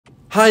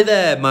Hi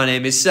there, my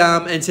name is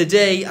Sam and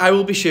today I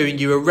will be showing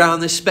you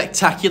around the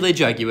spectacular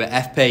Jaguar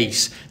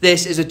F-PACE.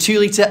 This is a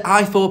 2-litre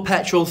i4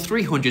 Petrol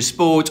 300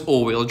 Sport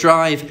all-wheel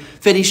drive,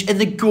 finished in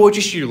the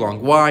gorgeous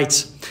Yulong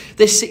White.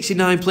 This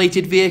 69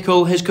 plated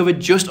vehicle has covered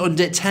just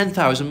under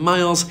 10,000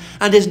 miles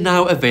and is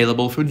now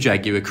available from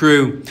Jaguar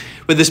Crewe.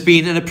 With this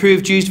being an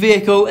approved used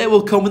vehicle, it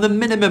will come with a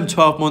minimum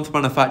 12-month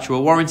manufacturer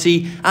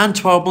warranty and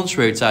 12 months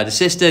roadside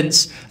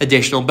assistance.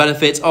 Additional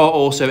benefits are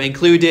also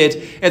included.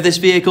 If this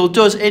vehicle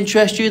does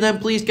interest you, then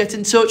please get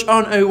in touch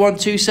on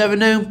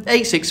 01270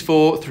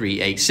 864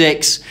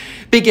 386.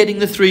 Beginning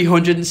the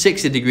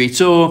 360-degree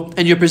tour,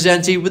 and you're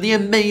presented with the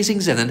amazing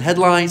xenon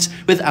headlights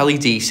with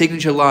LED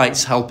signature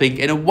lights helping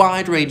in a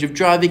wide range of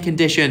driving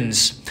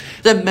conditions.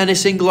 The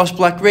menacing gloss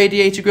black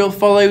radiator grille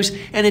follows,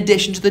 in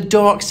addition to the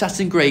dark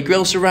satin grey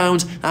grille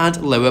surround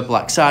and lower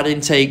black side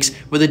intakes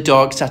with the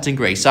dark satin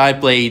grey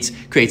side blades,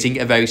 creating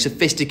a very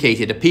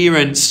sophisticated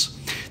appearance.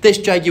 This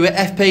Jaguar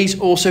F-PACE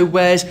also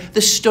wears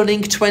the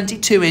stunning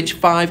 22-inch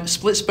 5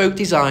 split-spoke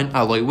design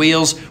alloy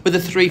wheels with the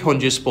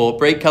 300 sport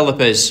brake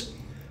calipers.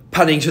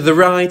 Panning to the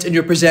right, and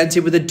you're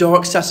presented with the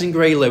dark satin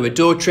grey lower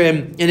door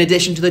trim, in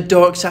addition to the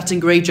dark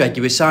satin grey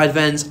Jaguar side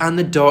vents and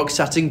the dark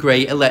satin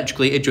grey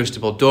electrically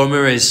adjustable door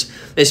mirrors.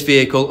 This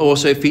vehicle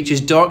also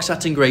features dark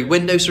satin grey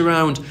window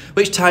surround,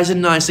 which ties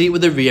in nicely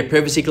with the rear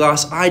privacy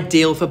glass,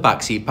 ideal for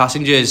backseat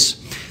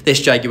passengers.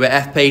 This Jaguar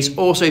F-PACE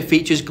also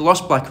features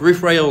gloss black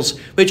roof rails,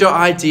 which are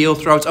ideal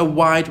throughout a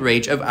wide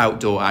range of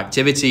outdoor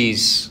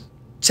activities.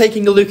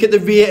 Taking a look at the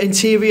rear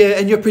interior,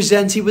 and you're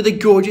presented with the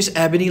gorgeous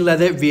ebony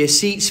leather rear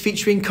seats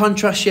featuring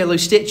contrast yellow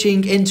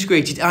stitching,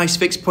 integrated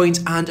ISOFIX point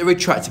and a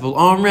retractable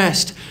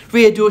armrest.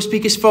 Rear door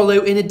speakers follow,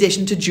 in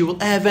addition to dual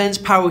air vents,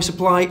 power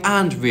supply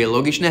and rear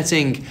luggage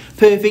netting,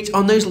 perfect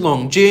on those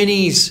long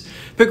journeys.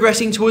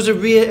 Progressing towards the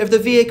rear of the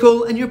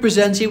vehicle, and you're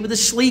presented with a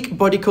sleek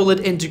body-coloured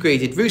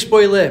integrated roof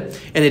spoiler,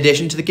 in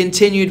addition to the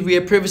continued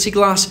rear privacy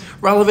glass,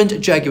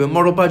 relevant Jaguar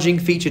model badging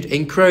featured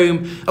in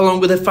chrome, along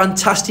with a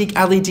fantastic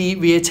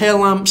LED rear tail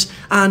lamps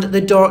and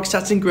the dark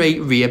satin grey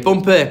rear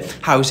bumper,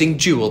 housing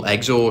dual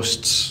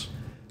exhausts.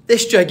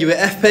 This Jaguar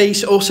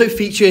F-PACE also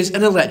features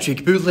an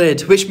electric boot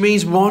lid, which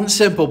means one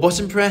simple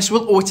button press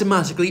will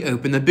automatically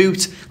open the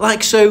boot,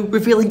 like so,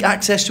 revealing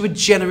access to a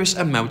generous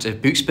amount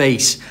of boot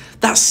space.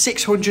 That's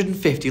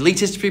 650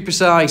 litres to be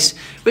precise,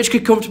 which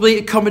could comfortably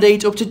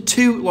accommodate up to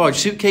 2 large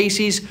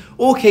suitcases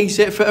or case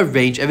it for a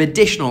range of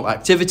additional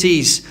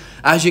activities.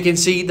 As you can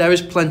see, there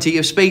is plenty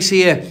of space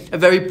here, a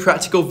very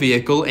practical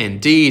vehicle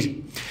indeed.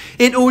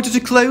 In order to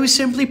close,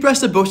 simply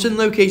press the button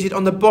located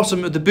on the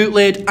bottom of the boot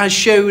lid as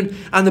shown,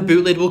 and the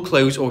boot lid will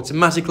close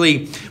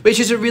automatically, which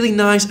is a really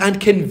nice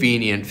and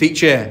convenient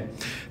feature.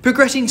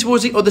 Progressing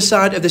towards the other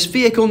side of this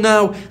vehicle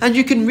now, and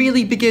you can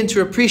really begin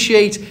to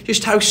appreciate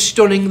just how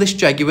stunning this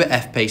Jaguar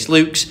F-PACE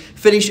looks,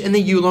 finished in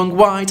the Yulong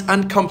White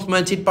and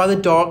complemented by the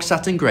dark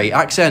satin grey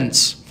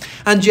accents.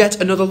 And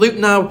yet another look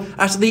now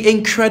at the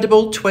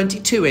incredible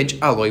 22-inch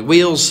alloy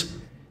wheels.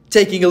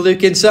 Taking a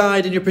look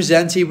inside, and you're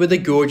presented with a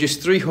gorgeous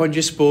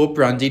 300 Sport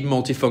branded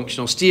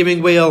multifunctional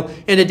steering wheel,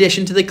 in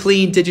addition to the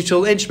clean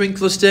digital instrument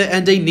cluster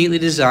and a neatly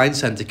designed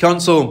centre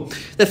console.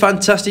 The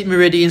fantastic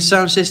Meridian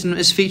sound system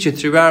is featured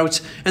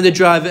throughout, and the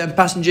driver and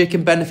passenger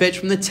can benefit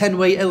from the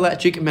 10-way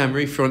electric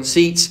memory front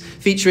seats,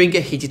 featuring a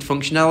heated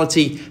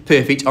functionality,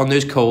 perfect on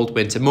those cold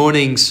winter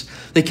mornings.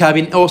 The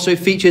cabin also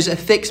features a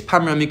fixed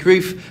panoramic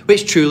roof,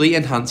 which truly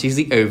enhances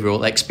the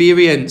overall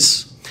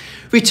experience.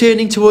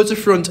 Returning towards the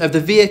front of the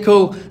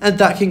vehicle, and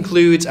that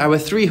concludes our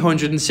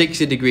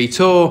 360-degree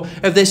tour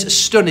of this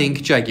stunning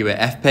Jaguar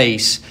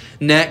F-PACE.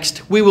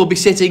 Next, we will be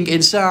sitting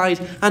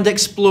inside and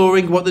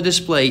exploring what the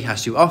display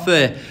has to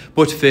offer.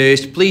 But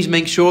first, please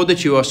make sure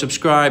that you are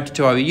subscribed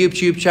to our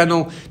YouTube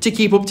channel to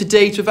keep up to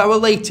date with our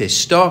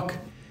latest stock.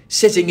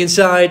 Sitting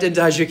inside, and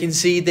as you can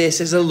see, this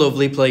is a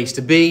lovely place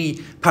to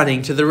be.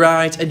 Panning to the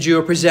right, and you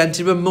are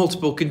presented with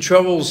multiple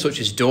controls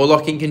such as door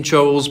locking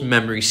controls,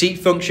 memory seat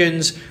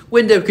functions,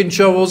 window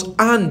controls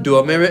and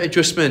door mirror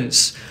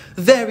adjustments.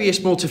 Various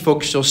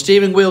multifunctional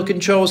steering wheel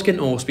controls can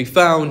also be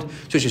found,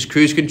 such as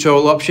cruise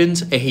control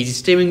options, a heated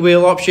steering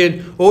wheel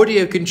option,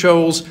 audio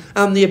controls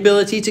and the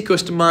ability to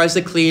customise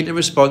the clean and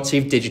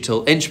responsive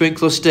digital instrument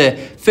cluster,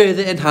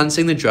 further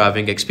enhancing the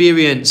driving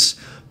experience.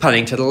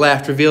 Panning to the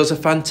left reveals a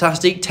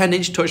fantastic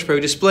 10-inch Touch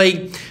Pro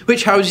display,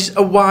 which houses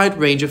a wide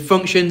range of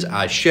functions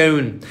as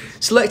shown.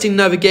 Selecting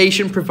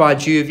navigation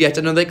provides you with yet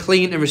another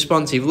clean and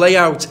responsive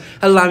layout,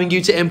 allowing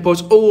you to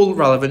input all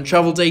relevant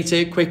travel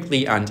data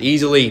quickly and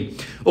easily,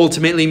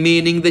 ultimately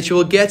meaning that you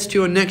will get to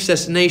your next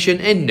destination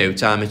in no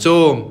time at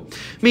all.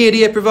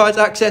 Media provides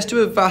access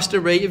to a vast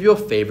array of your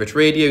favourite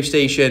radio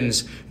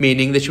stations,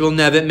 meaning that you will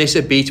never miss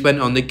a beat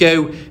when on the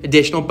go.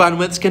 Additional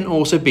bandwidths can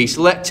also be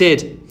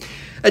selected.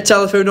 A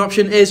telephone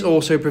option is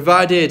also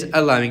provided,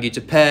 allowing you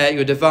to pair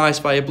your device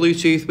via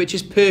Bluetooth, which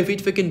is perfect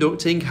for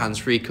conducting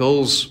hands-free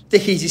calls. The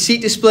heated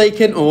seat display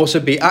can also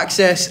be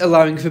accessed,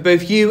 allowing for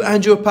both you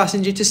and your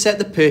passenger to set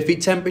the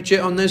perfect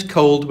temperature on those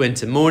cold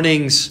winter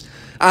mornings.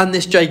 And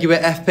this Jaguar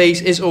F-PACE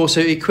is also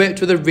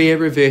equipped with a rear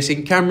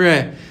reversing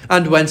camera,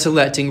 and when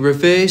selecting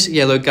reverse,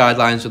 yellow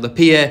guidelines will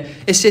appear,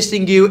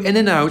 assisting you in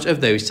and out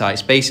of those tight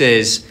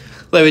spaces.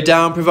 Lower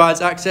down provides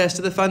access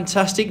to the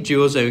fantastic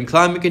dual zone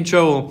climate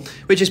control,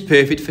 which is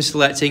perfect for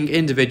selecting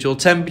individual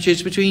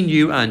temperatures between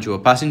you and your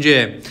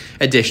passenger.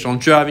 Additional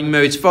driving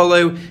modes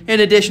follow, in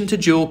addition to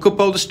dual cup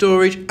holder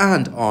storage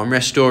and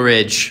armrest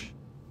storage.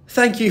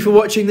 Thank you for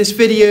watching this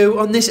video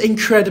on this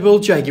incredible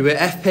Jaguar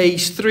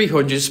F-PACE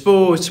 300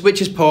 Sport,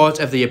 which is part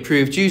of the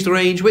approved used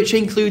range, which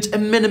includes a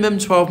minimum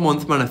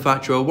 12-month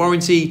manufacturer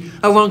warranty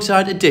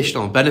alongside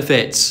additional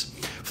benefits.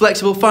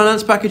 Flexible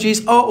finance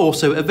packages are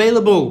also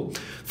available.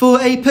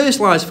 For a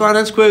personalised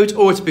finance quote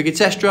or to book a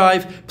test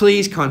drive,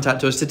 please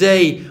contact us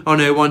today on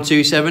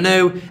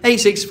 01270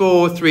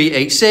 864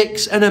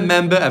 386 and a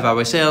member of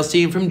our sales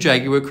team from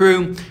Jaguar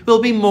Crewe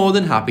will be more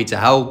than happy to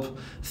help.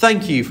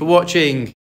 Thank you for watching.